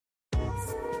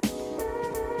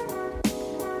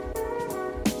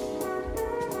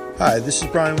Hi, this is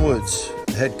Brian Woods,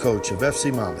 the head coach of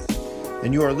FC Monmouth,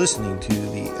 and you are listening to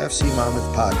the FC Monmouth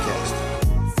podcast.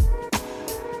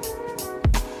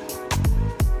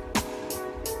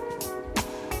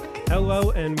 Hello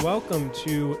and welcome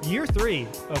to year 3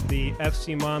 of the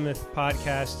FC Monmouth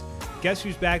podcast. Guess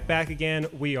who's back again?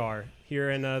 We are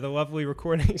here in the lovely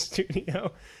recording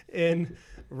studio in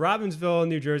Robbinsville,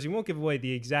 New Jersey. Won't give away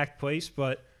the exact place,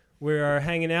 but we are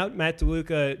hanging out. Matt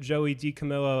DeLuca, Joey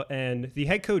DiCamillo, and the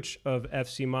head coach of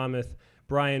FC Monmouth,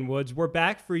 Brian Woods. We're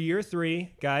back for year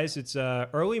 3, guys. It's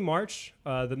early March.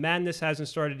 The madness hasn't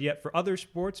started yet for other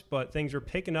sports, but things are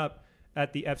picking up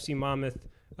at the FC Monmouth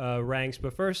ranks.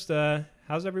 But first,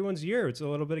 how's everyone's year? It's a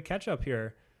little bit of catch up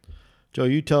here. Joe,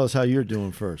 you tell us how you're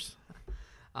doing first.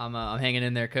 I'm hanging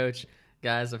in there, Coach.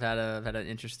 Guys, I've had an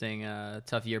interesting,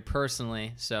 tough year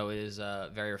personally, so it is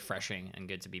very refreshing and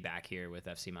good to be back here with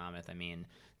FC Monmouth. I mean,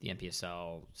 the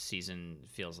NPSL season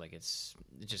feels like it's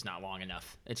just not long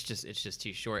enough. It's just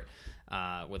too short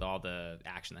with all the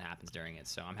action that happens during it.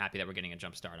 So I'm happy that we're getting a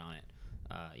jump start on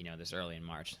it, this early in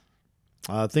March.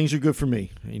 Things are good for me.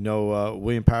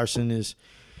 William Patterson is,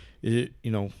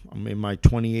 I'm in my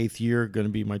 28th year, going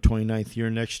to be my 29th year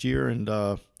next year, and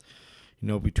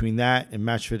between that and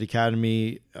Matchfit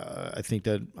Academy, I think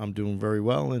that I'm doing very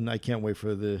well, and I can't wait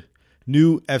for the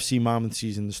new FC Monmouth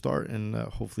season to start, and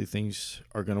hopefully things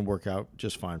are going to work out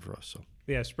just fine for us. So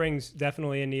yeah, spring's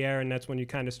definitely in the air, and that's when you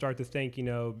kind of start to think,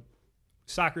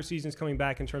 soccer season's coming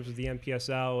back in terms of the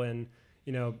NPSL, and,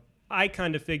 I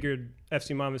kind of figured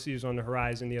FC Monmouth season was on the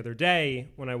horizon the other day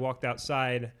when I walked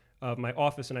outside of my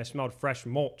office and I smelled fresh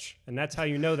mulch, and that's how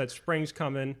you know that spring's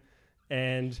coming,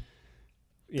 and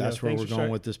that's where we're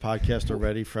going with this podcast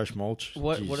already. Fresh mulch.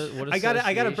 What I got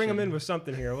to bring them in with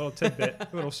something here, a little tidbit,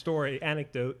 a little story,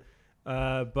 anecdote.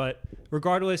 But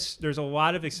regardless, there's a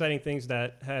lot of exciting things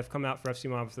that have come out for FC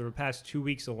Monmouth for the past 2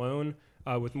 weeks alone,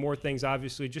 with more things,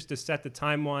 obviously, just to set the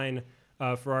timeline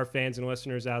for our fans and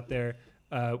listeners out there.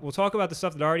 We'll talk about the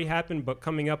stuff that already happened, but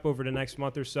coming up over the next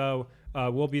month or so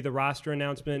will be the roster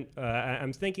announcement.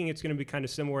 I'm thinking it's going to be kind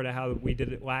of similar to how we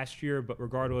did it last year, but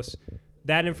regardless,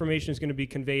 that information is going to be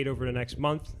conveyed over the next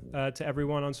month to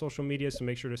everyone on social media, so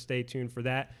make sure to stay tuned for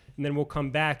that. And then we'll come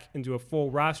back and do a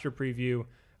full roster preview.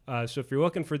 So if you're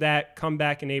looking for that, come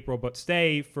back in April, but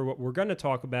stay for what we're going to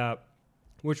talk about,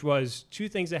 which was 2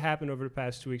 things that happened over the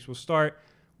past 2 weeks. We'll start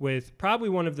with probably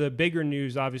one of the bigger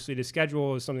news. Obviously, the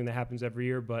schedule is something that happens every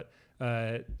year, but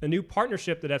a new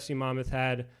partnership that FC Monmouth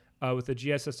had with the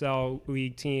GSSL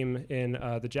League team in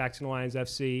the Jackson Lions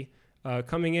FC.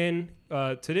 Coming in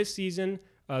to this season,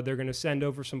 they're going to send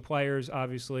over some players,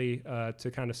 obviously,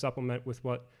 to kind of supplement with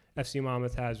what FC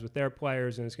Monmouth has with their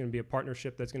players, and it's going to be a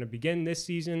partnership that's going to begin this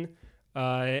season.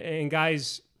 And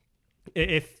guys,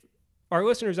 if our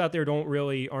listeners out there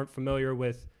aren't familiar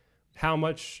with how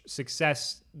much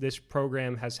success this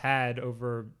program has had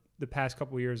over the past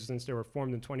couple of years since they were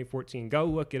formed in 2014, go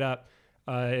look it up.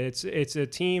 It's a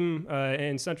team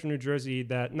in Central New Jersey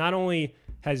that not only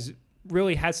has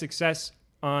really had success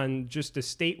on just the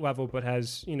state level, but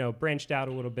has, branched out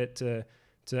a little bit to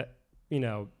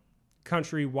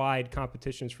countrywide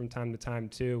competitions from time to time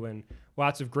too. And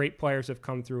lots of great players have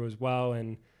come through as well.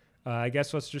 And I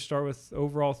guess let's just start with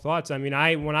overall thoughts. I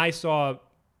mean, when I saw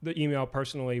the email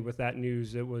personally with that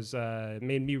news, it was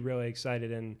made me really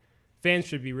excited, and fans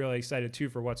should be really excited too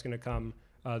for what's going to come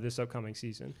this upcoming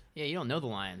season. Yeah, you don't know the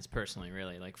Lions personally,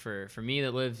 really. Like for me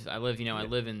that I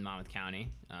live in Monmouth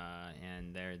County,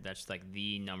 and that's like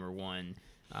the number one,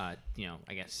 I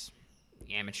guess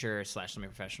amateur /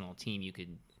 semi-professional team you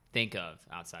could think of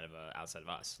outside of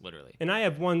us, literally. And I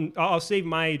have one. I'll save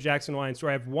my Jackson Lions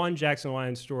story. I have one Jackson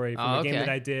Lions story from a game that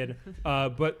I did,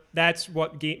 but that's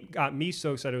what got me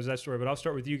so excited was that story. But I'll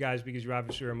start with you guys because you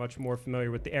obviously are much more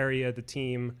familiar with the area, the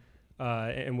team,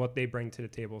 and what they bring to the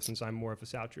table, since I'm more of a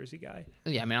South Jersey guy.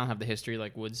 Yeah, I mean, I don't have the history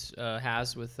like Woods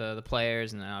has with the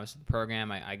players and obviously the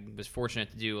program. I was fortunate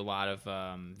to do a lot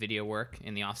of video work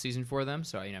in the off season for them,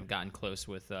 so I've gotten close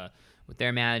with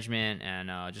their management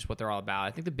and just what they're all about.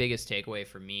 I think the biggest takeaway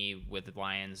for me with the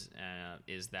Lions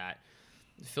is that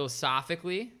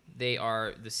philosophically they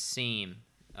are the same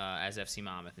as FC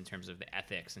Monmouth in terms of the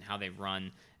ethics and how they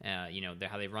run,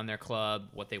 how they run their club,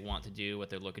 what they want to do, what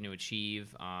they're looking to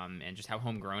achieve, and just how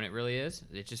homegrown it really is.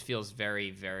 It just feels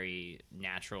very, very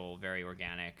natural, very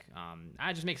organic.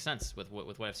 It just makes sense with what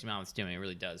FC Monmouth's doing. It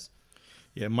really does.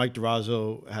 Yeah, Mike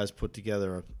Durazo has put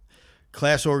together a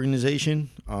class organization.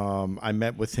 I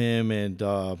met with him,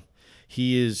 and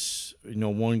he is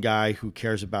one guy who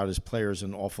cares about his players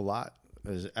an awful lot.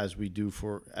 as we do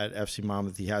at FC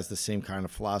Monmouth. He has the same kind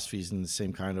of philosophies and the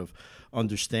same kind of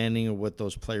understanding of what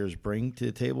those players bring to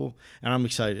the table. And I'm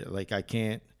excited. Like, I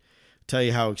can't tell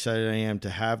you how excited I am to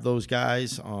have those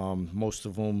guys. Most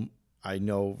of them I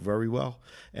know very well,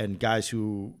 and guys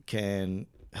who can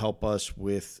help us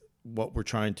with what we're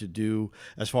trying to do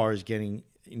as far as getting,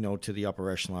 to the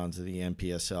upper echelons of the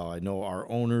NPSL. I know our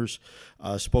owners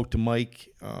spoke to Mike,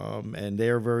 and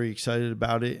they're very excited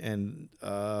about it. And,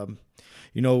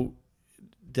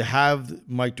 to have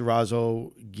Mike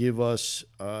Durazo give us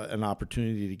an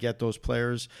opportunity to get those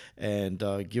players and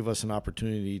give us an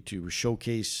opportunity to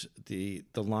showcase the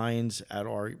Lions at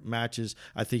our matches,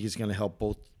 I think it's going to help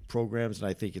both programs, and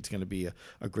I think it's going to be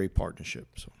a great partnership.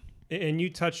 So. And you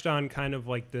touched on kind of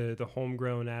like the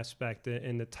homegrown aspect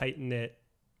and the tight-knit,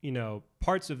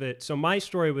 parts of it. So my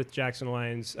story with Jackson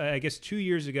Lions, I guess 2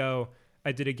 years ago,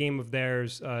 I did a game of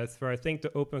theirs for, I think,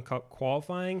 the Open Cup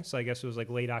qualifying. So I guess it was like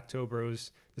late October. It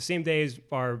was the same day as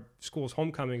our school's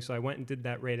homecoming, so I went and did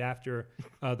that right after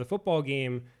the football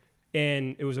game.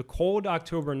 And it was a cold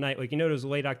October night. Like, those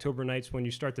late October nights when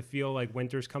you start to feel like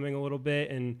winter's coming a little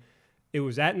bit. And it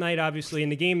was at night, obviously.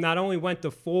 And the game not only went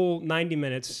the full 90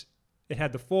 minutes, it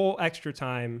had the full extra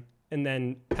time, and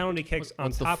then penalty kicks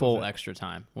on top of it. What's the full extra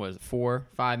time? Was it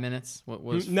 4-5 minutes? What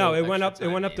was no? It went up. It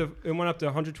went up to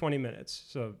 120 minutes.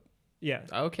 So, yeah.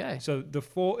 Okay. So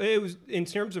it was in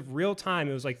terms of real time.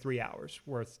 It was like 3 hours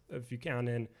worth if you count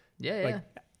in.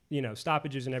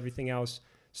 Stoppages and everything else.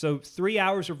 So 3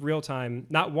 hours of real time.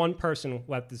 Not one person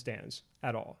left the stands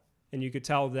at all, and you could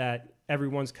tell that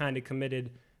everyone's kind of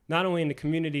committed, not only in the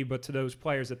community but to those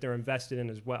players that they're invested in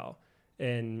as well.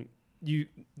 And to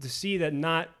see that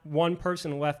not one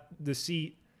person left the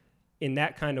seat in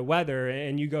that kind of weather,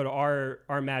 and you go to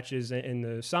our matches in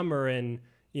the summer, and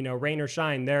rain or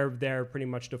shine, they're there pretty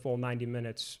much the full 90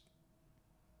 minutes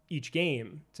each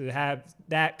game. To have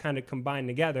that kind of combined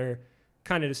together,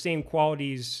 kind of the same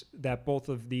qualities that both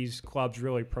of these clubs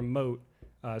really promote.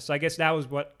 So I guess that was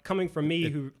what, coming from me,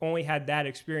 who only had that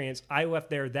experience, I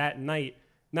left there that night,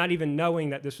 not even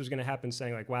knowing that this was going to happen,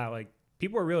 saying like, wow, like,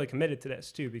 people are really committed to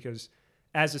this too, because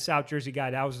as a South Jersey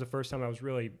guy, that was the first time I was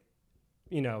really,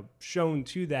 shown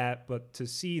to that. But to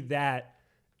see that,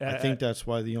 I think that's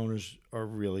why the owners are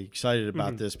really excited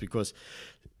about this, because,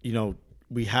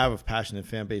 we have a passionate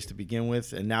fan base to begin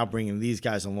with, and now bringing these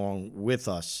guys along with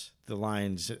us, the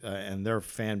Lions and their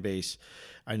fan base,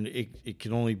 and it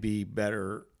can only be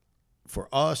better for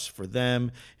us, for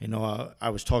them. I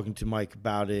was talking to Mike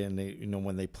about it, and they,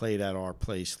 when they played at our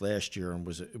place last year, and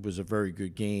it was a very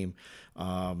good game.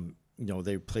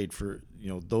 They played for,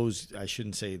 those, I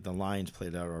shouldn't say the Lions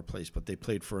played at our place, but they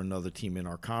played for another team in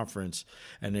our conference,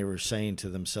 and they were saying to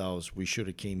themselves, we should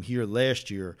have came here last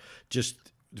year just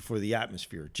for the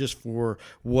atmosphere, just for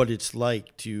what it's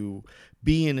like to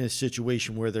be in a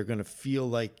situation where they're going to feel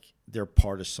like they're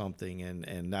part of something,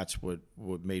 and that's what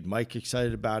made Mike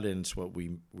excited about it, and it's what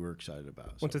we were excited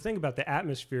about. Well, to think about the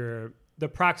atmosphere, the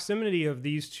proximity of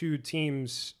these two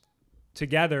teams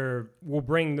together will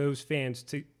bring those fans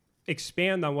to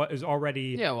expand on what is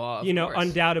already,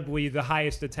 undoubtedly the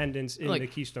highest attendance in the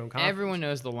Keystone Conference. Everyone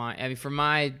knows the line. I mean, from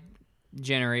my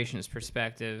generation's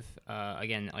perspective,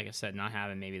 again, like I said, not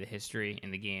having maybe the history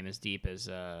in the game as deep as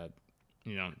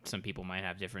some people might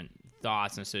have different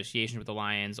thoughts and associations with the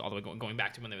Lions, all the way going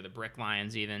back to when they were the Brick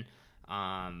Lions even.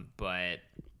 But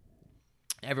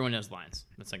everyone knows Lions.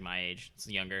 That's like my age. It's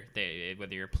younger.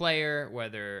 Whether you're a player,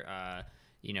 whether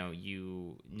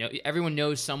everyone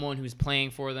knows someone who's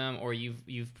playing for them, or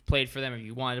you've played for them, or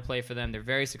you wanted to play for them. They're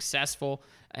very successful,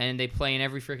 and they play in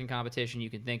every freaking competition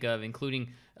you can think of, including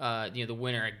the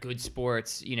winner at Good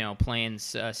Sports. Playing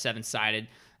 7-sided.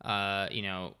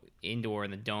 Indoor in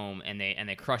the Dome, and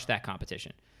they crushed that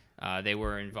competition. They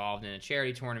were involved in a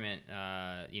charity tournament.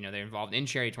 They're involved in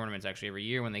charity tournaments actually every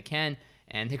year when they can,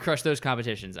 and they crush those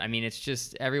competitions. I mean, it's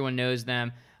just everyone knows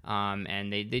them,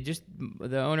 and they just,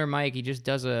 the owner Mike, he just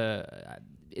does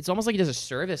it's almost like he does a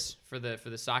service for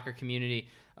the soccer community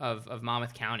of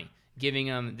Monmouth County, giving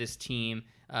them this team,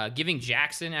 giving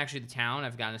Jackson, actually the town.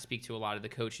 I've gotten to speak to a lot of the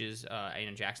coaches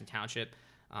in Jackson Township.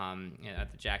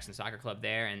 At the Jackson Soccer Club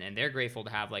there, and they're grateful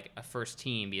to have like a first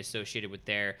team be associated with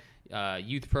their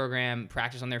youth program,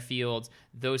 practice on their fields.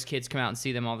 Those kids come out and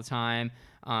see them all the time.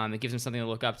 It gives them something to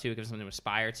look up to. It gives them something to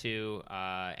aspire to.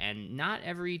 And not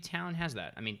every town has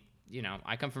that. I mean,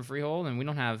 I come from Freehold, and we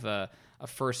don't have a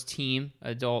first team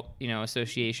adult,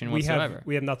 association whatsoever.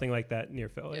 We have nothing like that near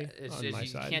Philly.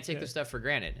 You can't take this stuff for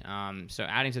granted. So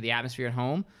adding to the atmosphere at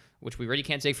home, which we already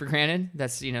can't take for granted,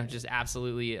 that's just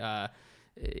absolutely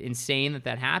insane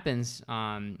that happens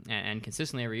and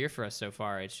consistently every year for us so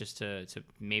far. It's just to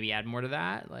maybe add more to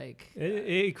that. Like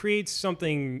it creates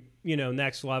something,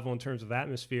 next level in terms of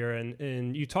atmosphere.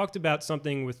 And you talked about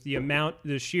something with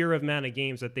the sheer amount of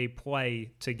games that they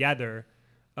play together.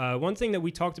 One thing that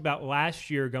we talked about last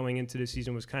year going into the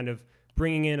season was kind of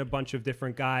bringing in a bunch of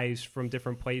different guys from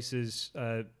different places.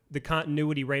 The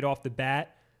continuity right off the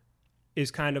bat is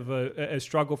kind of a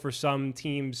struggle for some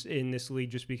teams in this league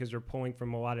just because they're pulling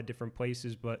from a lot of different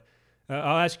places. But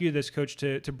I'll ask you this, Coach,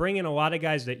 to bring in a lot of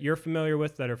guys that you're familiar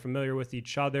with, that are familiar with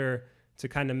each other, to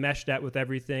kind of mesh that with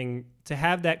everything, to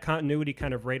have that continuity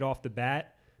kind of right off the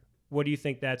bat. What do you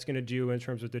think that's going to do in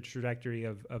terms of the trajectory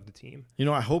of the team?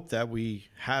 I hope that we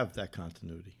have that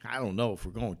continuity. I don't know if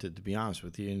we're going to be honest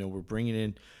with you. We're bringing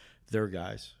in their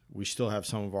guys. We still have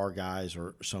some of our guys,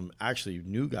 or some actually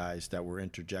new guys that we're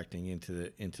interjecting into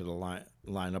the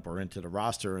lineup or into the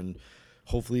roster, and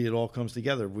hopefully it all comes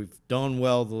together. We've done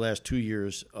well the last 2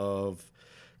 years of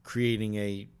creating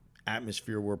a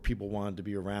atmosphere where people wanted to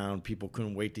be around. People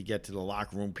couldn't wait to get to the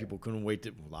locker room. People couldn't wait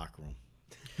to locker room.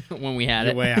 When we had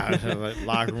it. Way out,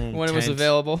 locker room. When it was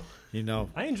available.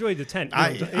 I enjoyed the tent.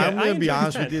 I'm going to be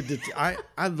honest with you.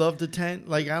 I love the tent.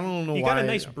 Like, I don't know why. You got a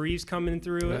nice breeze coming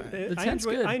through. The tent's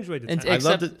good. I enjoyed the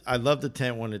tent. I love the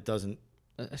tent when it doesn't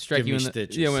strike you in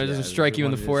stitches. When it doesn't strike you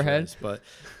in the forehead. But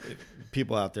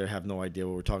people out there have no idea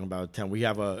what we're talking about. A tent. We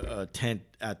have a tent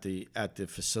at the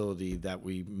facility that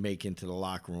we make into the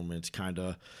locker room. And it's kind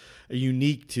of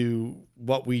unique to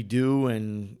what we do,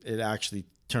 and it actually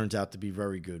turns out to be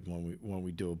very good when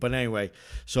we do it. But anyway,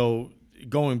 so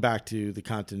going back to the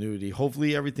continuity,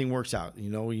 hopefully everything works out.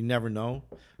 You never know,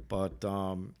 but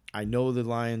I know the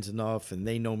Lions enough, and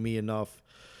they know me enough.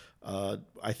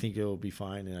 I think it'll be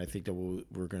fine, and I think that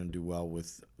we're going to do well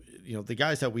with the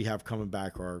guys that we have coming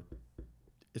back.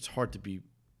 It's hard to be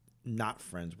not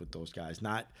friends with those guys,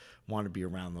 not want to be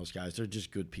around those guys. They're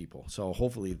just good people. So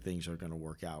hopefully things are going to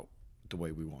work out the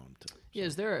way we want them to. Yeah,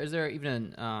 is there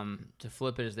even to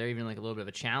flip it? Is there even like a little bit of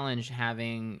a challenge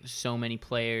having so many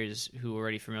players who are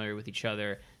already familiar with each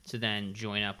other to then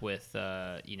join up with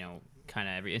kind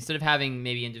of instead of having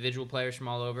maybe individual players from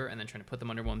all over and then trying to put them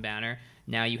under one banner?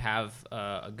 Now you have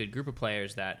a good group of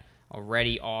players that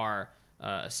already are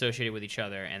associated with each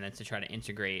other, and then to try to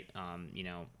integrate,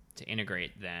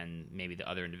 then maybe the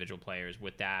other individual players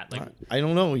with that. Like, I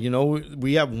don't know.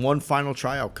 We have one final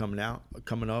tryout coming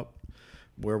up.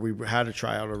 Where we had a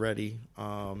tryout already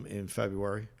in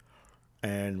February,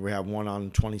 and we have one on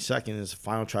the 22nd as a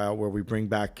final tryout where we bring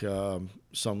back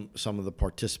some of the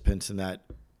participants in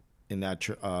that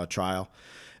trial,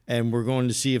 and we're going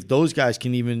to see if those guys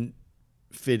can even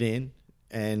fit in,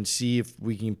 and see if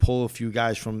we can pull a few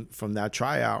guys from that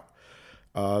tryout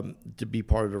to be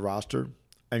part of the roster.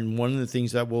 And one of the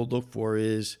things that we'll look for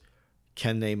is,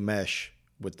 can they mesh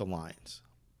with the Lions?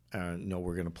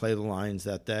 We're going to play the Lions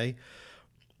that day.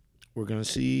 We're going to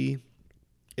see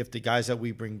if the guys that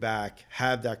we bring back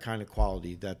have that kind of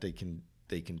quality that they can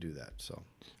do that. So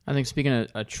I think speaking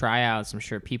of tryouts, I'm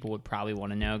sure people would probably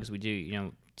want to know, because we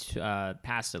do,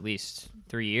 past at least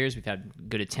 3 years, we've had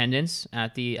good attendance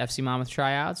at the FC Monmouth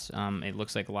tryouts. It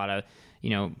looks like a lot of,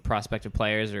 prospective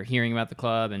players are hearing about the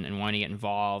club and wanting to get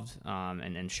involved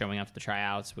and showing up to the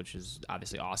tryouts, which is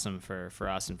obviously awesome for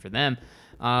us and for them.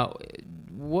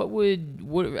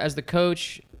 What as the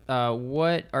coach,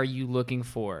 what are you looking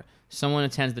for? Someone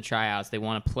attends the tryouts, they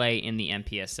want to play in the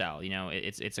NPSL.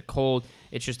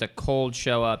 It's just a cold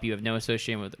show up. You have no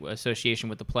association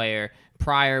with the player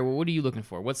prior. What are you looking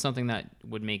for? What's something that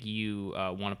would make you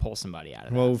want to pull somebody out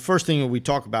of it? Well, first thing that we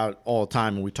talk about all the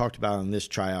time, and we talked about in this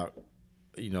tryout,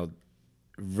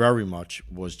 very much,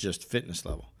 was just fitness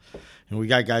level. And we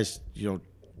got guys,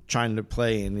 trying to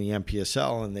play in the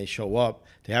NPSL, and they show up,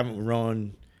 they haven't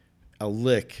run a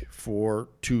lick for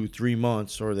 2-3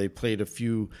 months, or they played a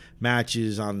few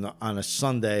matches on a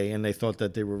Sunday, and they thought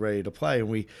that they were ready to play. And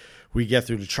we get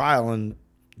through the trial, and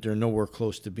they're nowhere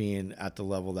close to being at the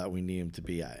level that we need them to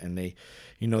be at. And they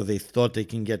thought they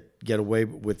can get away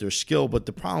with their skill, but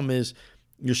the problem is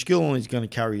your skill only is going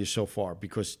to carry you so far,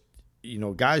 because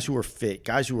guys who are fit,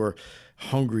 guys who are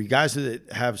hungry, guys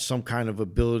that have some kind of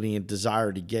ability and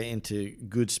desire to get into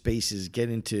good spaces, get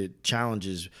into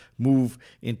challenges, move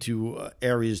into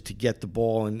areas to get the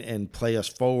ball and play us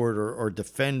forward, or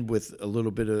defend with a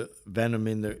little bit of venom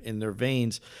in their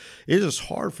veins. It is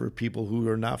hard for people who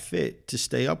are not fit to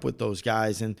stay up with those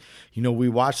guys. And, we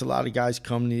watched a lot of guys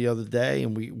come the other day,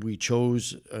 and we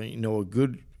chose, a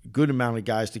good amount of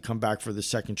guys to come back for the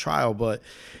second trial. But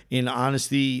in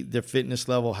honesty, their fitness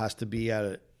level has to be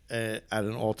at at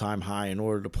an all-time high in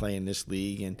order to play in this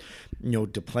league, and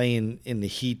to play in the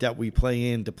heat that we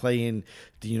play in, to play in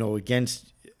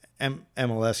against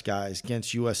MLS guys,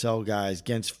 against USL guys,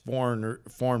 against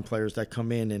foreign players that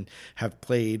come in and have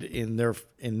played in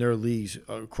their leagues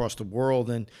across the world.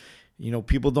 And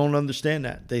people don't understand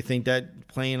that. They think that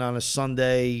playing on a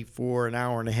Sunday for an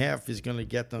hour and a half is going to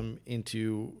get them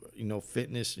into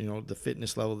fitness, the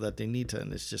fitness level that they need to,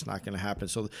 and it's just not going to happen.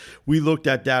 So we looked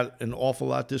at that an awful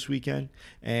lot this weekend,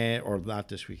 or not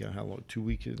this weekend. How long? 2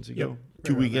 weekends ago. Yep.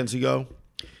 2 weekends ago,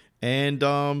 and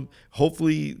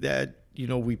hopefully that.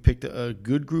 We picked a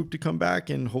good group to come back,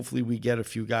 and hopefully we get a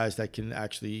few guys that can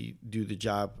actually do the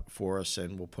job for us,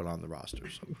 and we'll put on the roster.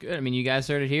 So. Good. I mean, you guys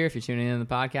heard it here. If you're tuning in the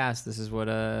podcast, this is what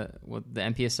the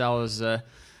NPSL is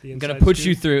going to put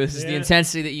you through. This is the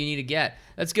intensity that you need to get.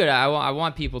 That's good. I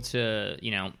want people to,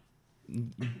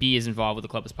 be as involved with the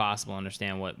club as possible,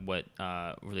 understand what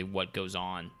really what goes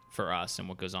on for us and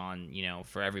what goes on,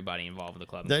 for everybody involved with the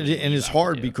club. And it's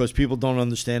hard because people don't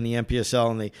understand the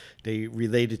NPSL, and they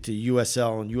relate it to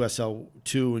USL and USL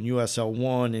 2 and USL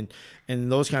 1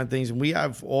 and those kind of things. And we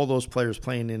have all those players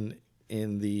playing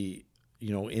in the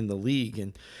league,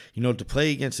 and to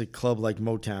play against a club like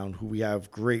Motown, who we have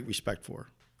great respect for.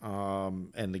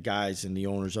 And the guys and the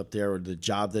owners up there, or the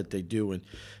job that they do, and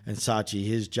Sachi,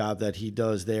 his job that he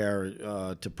does there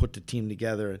to put the team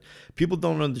together. And people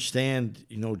don't understand,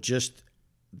 just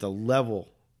the level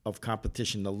of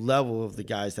competition, the level of the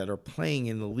guys that are playing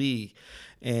in the league,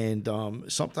 and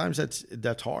sometimes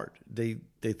that's hard. They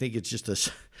think it's just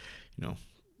a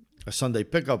Sunday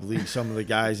pickup league. Some of the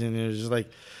guys, and it's just like,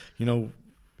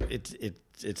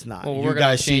 It's not. Well, we're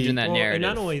going to change in that narrative. And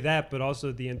not only that, but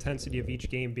also the intensity of each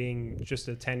game being just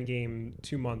a 10-game,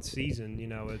 2-month season.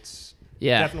 It's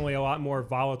definitely a lot more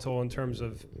volatile in terms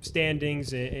of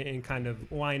standings and kind of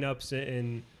lineups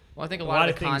and. Well, I think a lot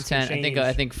of the content.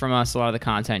 I think from us, a lot of the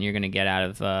content you're going to get out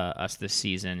of us this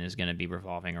season is going to be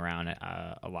revolving around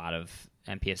a lot of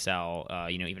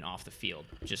NPSL, even off the field,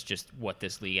 just what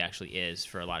this league actually is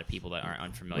for a lot of people that aren't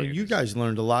unfamiliar. Well, you guys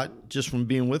learned a lot just from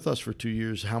being with us for 2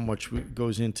 years. How much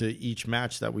goes into each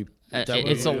match that we.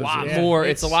 It's a lot more.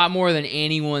 It's a lot more than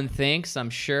anyone thinks, I'm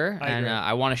sure, and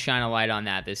I want to shine a light on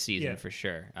that this season for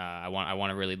sure. I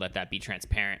want to really let that be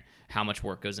transparent. How much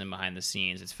work goes in behind the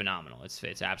scenes? It's phenomenal.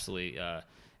 It's absolutely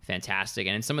fantastic,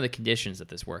 and in some of the conditions that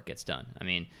this work gets done. I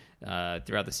mean,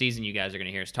 throughout the season, you guys are going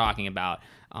to hear us talking about,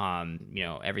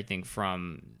 everything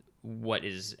from what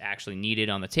is actually needed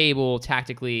on the table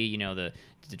tactically,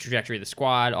 the trajectory of the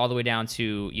squad, all the way down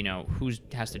to who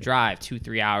has to drive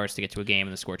 2-3 hours to get to a game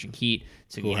in the scorching heat.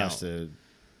 Who has to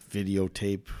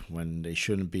videotape when they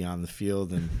shouldn't be on the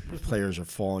field, and players are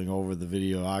falling over the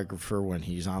videographer when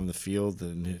he's on the field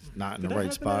and not in the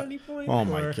right spot.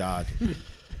 My God.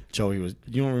 Joey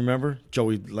you don't remember?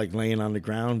 Joey laying on the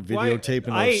ground,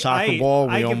 videotaping a soccer ball.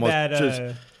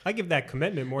 I give that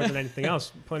commitment more than anything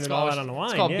else, putting it all out on the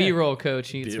line. It's called B-roll,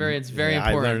 coach. It's very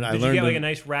important. Did you get a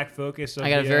nice rack focus? I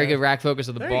got a very good rack focus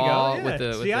of the ball.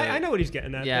 I know what he's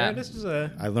getting at there. This is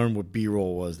I learned what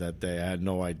B-roll was that day. I had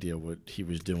no idea what he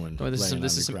was doing. Well, this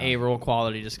is some A-roll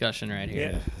quality discussion right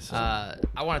here. Yeah.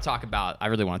 I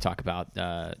really want to talk about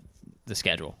the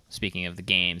schedule. Speaking of the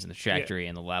games and the trajectory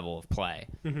and the level of play.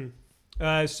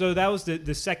 Mm-hmm. So that was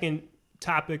the second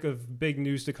topic of big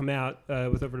news to come out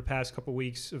with over the past couple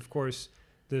weeks. Of course,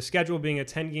 the schedule being a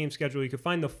 10-game schedule. You can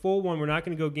find the full one. We're not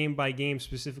going to go game by game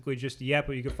specifically just yet,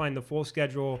 but you can find the full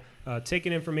schedule,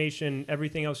 ticket information,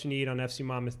 everything else you need on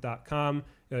fcmonmouth.com.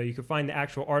 You can find the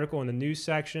actual article in the news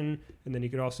section, and then you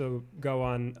could also go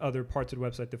on other parts of the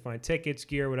website to find tickets,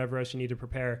 gear, whatever else you need to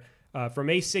prepare. For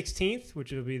May 16th,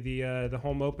 which will be the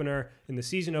home opener and the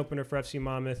season opener for FC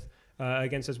Monmouth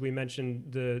against, as we mentioned,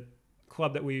 the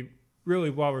club that we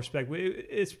really well respect.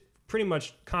 It's pretty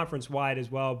much conference-wide as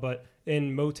well, but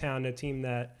in Motown, a team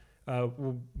that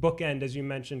will bookend, as you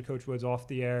mentioned, Coach Woods, off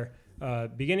the air,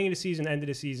 beginning of the season, end of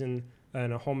the season,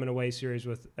 and a home and away series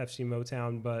with FC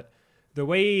Motown. But the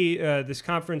way this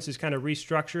conference is kind of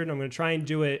restructured, I'm going to try and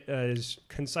do it as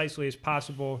concisely as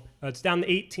possible. It's down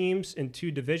to 8 teams in 2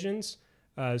 divisions.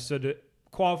 So to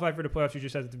qualify for the playoffs, you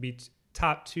just have to be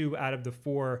top 2 out of the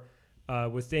 4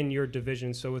 within your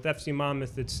division. So with FC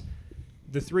Monmouth, it's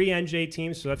the 3 NJ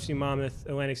teams, so FC Monmouth,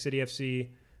 Atlantic City FC,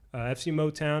 FC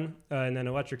Motown, and then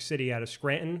Electric City out of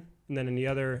Scranton. And then in the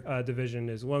other division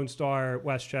is Lone Star,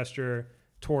 Westchester,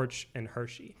 Torch, and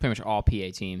Hershey. Pretty much all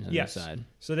PA teams on this side.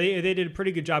 So they did a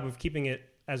pretty good job of keeping it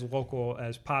as local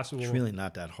as possible. It's really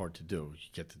not that hard to do. You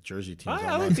get the Jersey teams.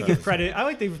 I like to give credit. I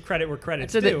like to give credit where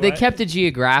credit's due. They kept it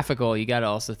geographical. You got to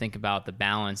also think about the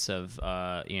balance of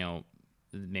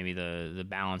maybe the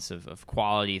balance of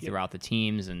quality throughout the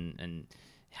teams and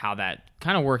how that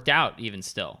kind of worked out even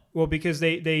still. Well, because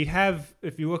they have,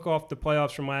 if you look off the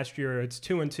playoffs from last year, it's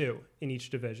 2-2 in each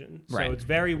division. So Right. it's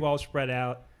very well spread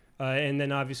out. And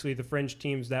then obviously the fringe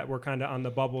teams that were kind of on the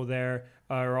bubble there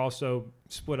are also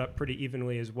split up pretty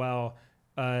evenly as well.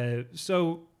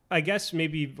 So I guess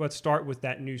maybe let's start with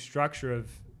that new structure of,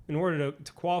 in order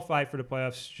to qualify for the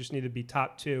playoffs, you just need to be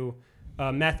top 2.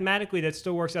 Mathematically, that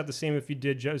still works out the same if you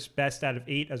did just best out of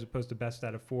 8 as opposed to best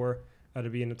out of 4 to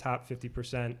be in the top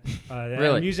 50%.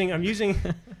 Really? I'm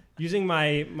using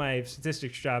my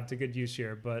statistics job to good use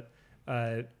here, but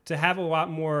to have a lot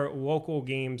more local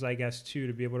games, I guess, too,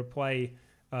 to be able to play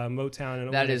Motown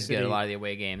and That Atlantic is City. good. A lot of the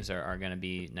away games are going to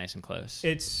be nice and close.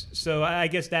 So I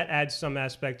guess that adds some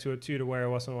aspect to it too, to where it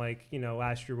wasn't like,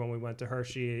 last year when we went to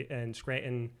Hershey and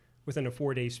Scranton within a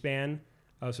 4-day span.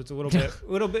 So it's a little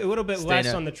bit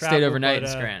less on the travel. Stayed overnight but,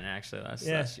 in Scranton actually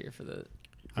last year for the.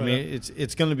 I mean,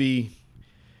 it's going to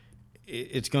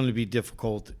be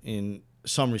difficult in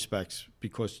some respects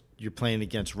because you're playing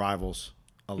against rivals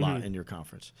a lot in your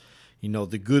conference.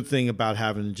 The good thing about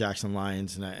having the Jackson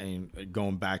Lions and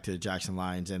going back to the Jackson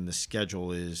Lions and the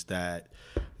schedule is that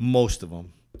most of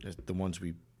them, the ones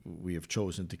we have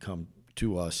chosen to come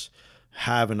to us,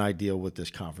 have an idea what this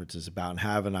conference is about and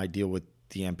have an idea what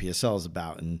the NPSL is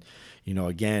about. And,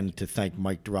 again, to thank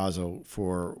Mike Durazo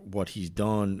for what he's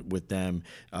done with them,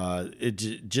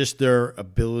 just their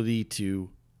ability to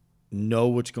know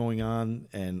what's going on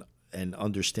and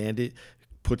understand it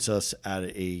puts us at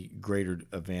a greater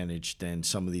advantage than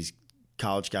some of these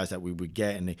college guys that we would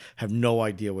get, and they have no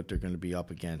idea what they're going to be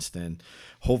up against. And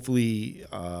hopefully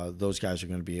those guys are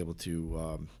going to be able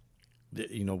to,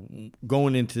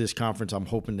 going into this conference, I'm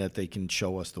hoping that they can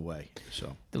show us the way.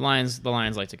 So the Lions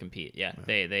like to compete. Yeah,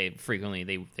 they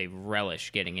frequently they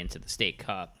relish getting into the State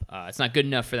Cup. It's not good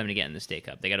enough for them to get in the State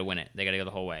Cup. They got to win it. They got to go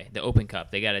the whole way. The Open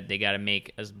Cup, they got to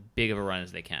make as big of a run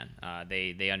as they can.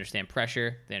 They understand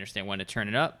pressure. They understand when to turn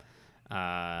it up.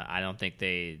 I don't think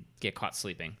they get caught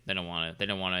sleeping. They don't want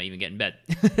to even get in bed.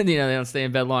 They don't stay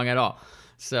in bed long at all.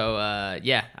 So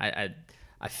I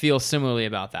feel similarly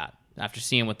about that. After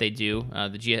seeing what they do,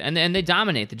 and they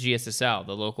dominate the GSSL,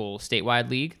 the local statewide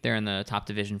league. They're in the top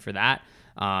division for that.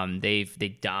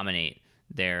 They dominate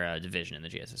their division in the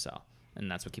GSSL,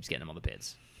 and that's what keeps getting them all the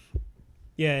bids.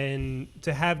 Yeah, and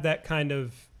to have that kind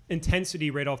of intensity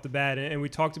right off the bat, and we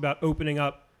talked about opening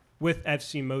up with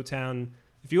FC Motown.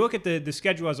 If you look at the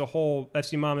schedule as a whole,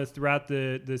 FC Monmouth throughout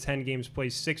the 10 games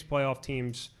plays 6 playoff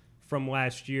teams from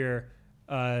last year.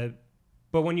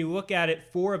 But when you look at it,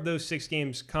 4 of those 6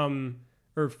 games come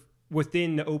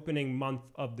within the opening month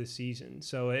of the season.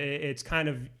 So it's kind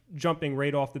of jumping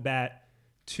right off the bat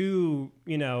to,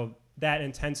 that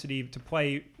intensity to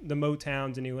play the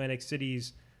Motowns and the Atlantic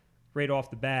Cities right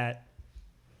off the bat.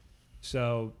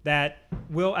 So that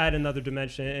will add another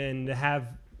dimension. And to have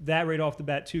that right off the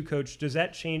bat too, Coach, does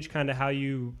that change kind of how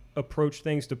you approach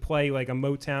things to play like a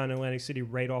Motown Atlantic City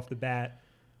right off the bat?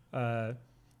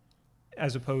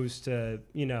 As opposed to,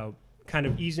 kind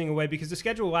of easing away, because the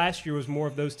schedule last year was more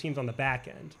of those teams on the back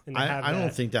end. And I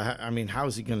don't think that, how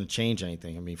is it going to change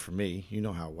anything? For me,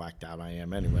 how whacked out I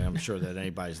am anyway. I'm sure that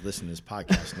anybody's listening to this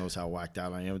podcast knows how whacked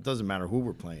out I am. It doesn't matter who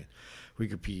we're playing. We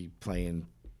could be playing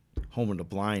Home of the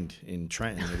Blind in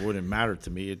Trenton. It wouldn't matter to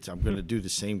me. I'm going to do the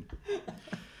same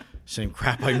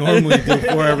crap I normally do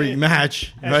for every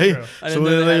match, right? True. I didn't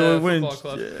know they had a football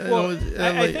club. Well,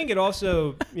 I think it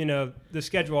also, the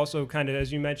schedule also kind of,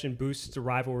 as you mentioned, boosts the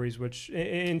rivalries, which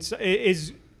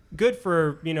is good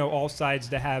for, all sides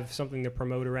to have something to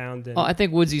promote around. And I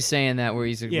think Woodsy's saying that where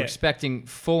he's expecting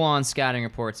full-on scouting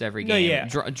reports every game.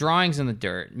 Drawings in the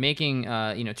dirt, making,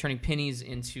 turning pennies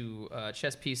into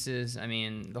chess pieces. The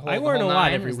whole I learn the whole a lot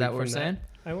nine, every is that week what we're from saying? that.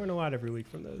 I learn a lot every week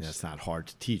from those. Yeah, it's not hard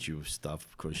to teach you stuff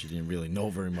because you didn't really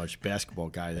know very much basketball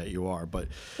guy that you are. But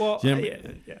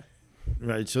yeah.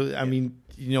 Right. So,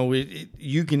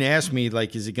 you can ask me,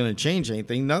 like, is it going to change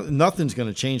anything? Nothing's going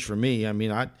to change for me.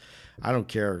 I don't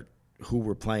care who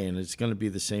we're playing. It's going to be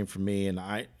the same for me. And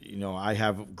I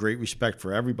have great respect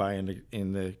for everybody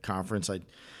in the conference. I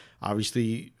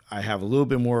have a little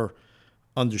bit more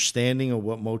understanding of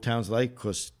what Motown's like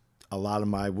because a lot of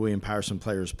my William Patterson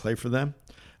players play for them.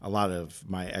 A lot of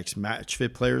my ex-Match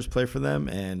Fit players play for them.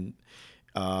 And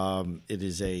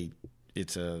it's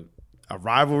a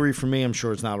rivalry for me. I'm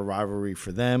sure it's not a rivalry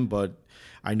for them, but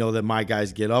I know that my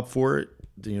guys get up for it.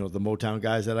 The Motown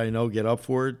guys that I know get up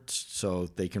for it, so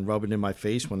they can rub it in my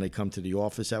face when they come to the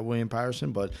office at William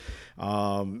Patterson. But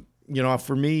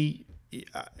for me,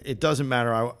 it doesn't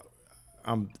matter.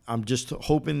 I'm just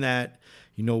hoping that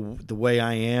the way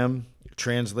I am,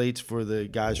 translates for the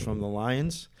guys from the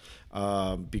Lions,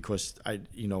 because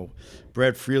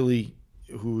Brad Freely,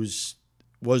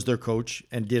 was their coach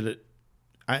and did it.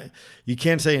 You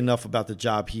can't say enough about the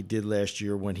job he did last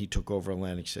year when he took over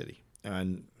Atlantic City.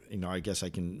 And, I guess I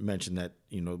can mention that,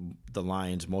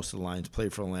 most of the Lions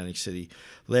played for Atlantic City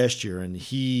last year. And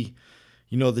he,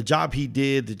 the job he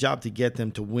did, the job to get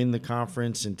them to win the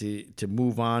conference and to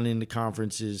move on in the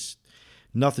conference is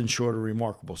nothing short of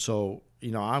remarkable. So,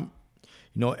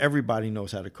 everybody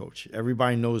knows how to coach.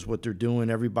 Everybody knows what they're doing.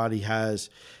 Everybody has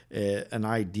an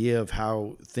idea of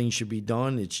how things should be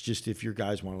done. It's just if your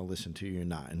guys want to listen to you or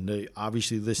not. And they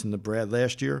obviously listened to Brad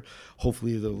last year.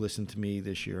 Hopefully they'll listen to me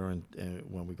this year and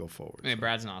when we go forward. I mean,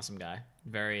 Brad's an awesome guy.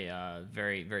 Very,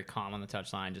 very, very calm on the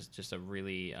touchline. Just a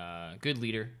really good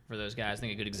leader for those guys. I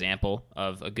think a good example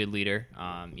of a good leader.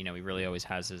 He really always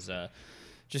has his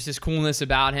just his coolness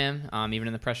about him, even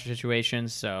in the pressure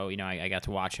situations. So, I got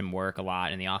to watch him work a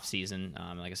lot in the off season,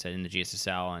 like I said, in the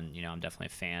GSSL, and, I'm definitely a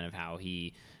fan of how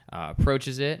he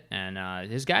approaches it.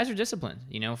 And his guys are disciplined,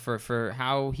 for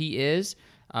how he is.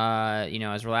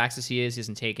 As relaxed as he is, he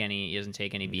doesn't take any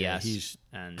BS. Yeah, he's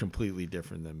completely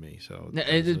different than me. So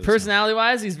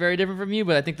personality-wise, he's very different from you.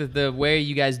 But I think that the way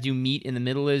you guys do meet in the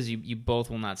middle is you both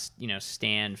will not,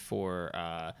 stand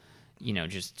for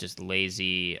just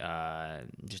lazy,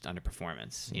 just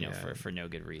underperformance, for no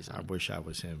good reason. I wish I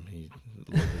was him. He's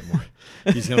a little bit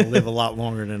more. He's going to live a lot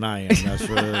longer than I am. That's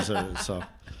what it is. So.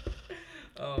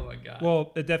 Oh my God.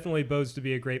 Well, it definitely bodes to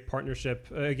be a great partnership.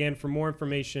 Again, for more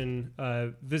information,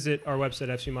 visit our website,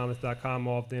 fcmonmouth.com.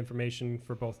 All of the information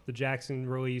for both the Jackson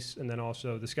release and then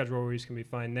also the schedule release can be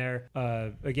found there.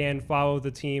 Again, follow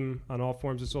the team on all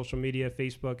forms of social media,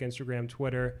 Facebook, Instagram,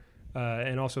 Twitter.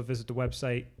 And also visit the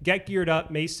website. Get geared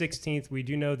up, May 16th. We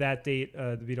do know that date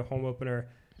to be the home opener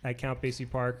at Count Basie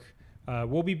Park.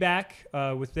 We'll be back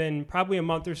within probably a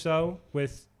month or so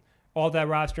with all that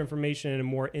roster information and a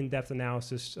more in-depth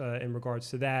analysis in regards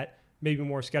to that. Maybe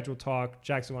more schedule talk,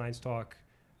 Jackson Lions talk.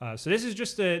 So this is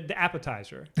just the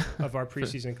appetizer of our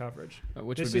preseason coverage.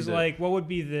 This is like, what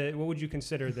would you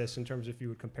consider this in terms of if you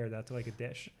would compare that to like a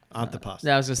dish?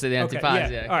 Antipasta. I was going to say the antipasta.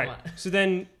 Yeah. All right. So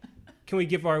then can we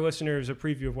give our listeners a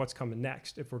preview of what's coming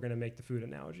next if we're going to make the food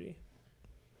analogy?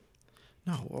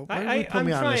 No, why do you put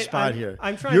me on the spot here?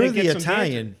 I'm trying You're to get the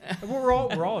Italian. We're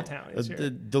all Italians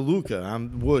here. De Luca,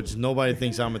 I'm Woods. Nobody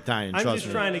thinks I'm Italian. I'm Trust just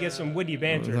me. trying to get some witty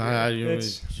banter.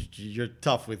 You're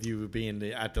tough with you being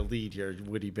at the lead here.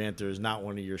 Witty banter is not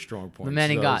one of your strong points. The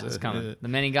Meningot is coming. The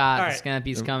Meningot, the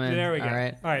Scampi's coming. There we go. All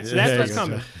right, so that's what's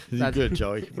coming. That's good,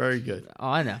 Joey. Very good. Oh,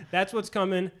 I know. That's what's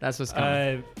coming.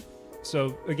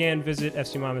 So, again, visit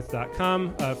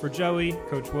fcmonmouth.com. For Joey,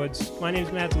 Coach Woods, my name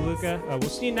is Matt DeLuca. We'll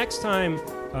see you next time,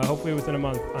 hopefully within a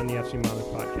month, on the FC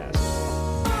Monmouth podcast.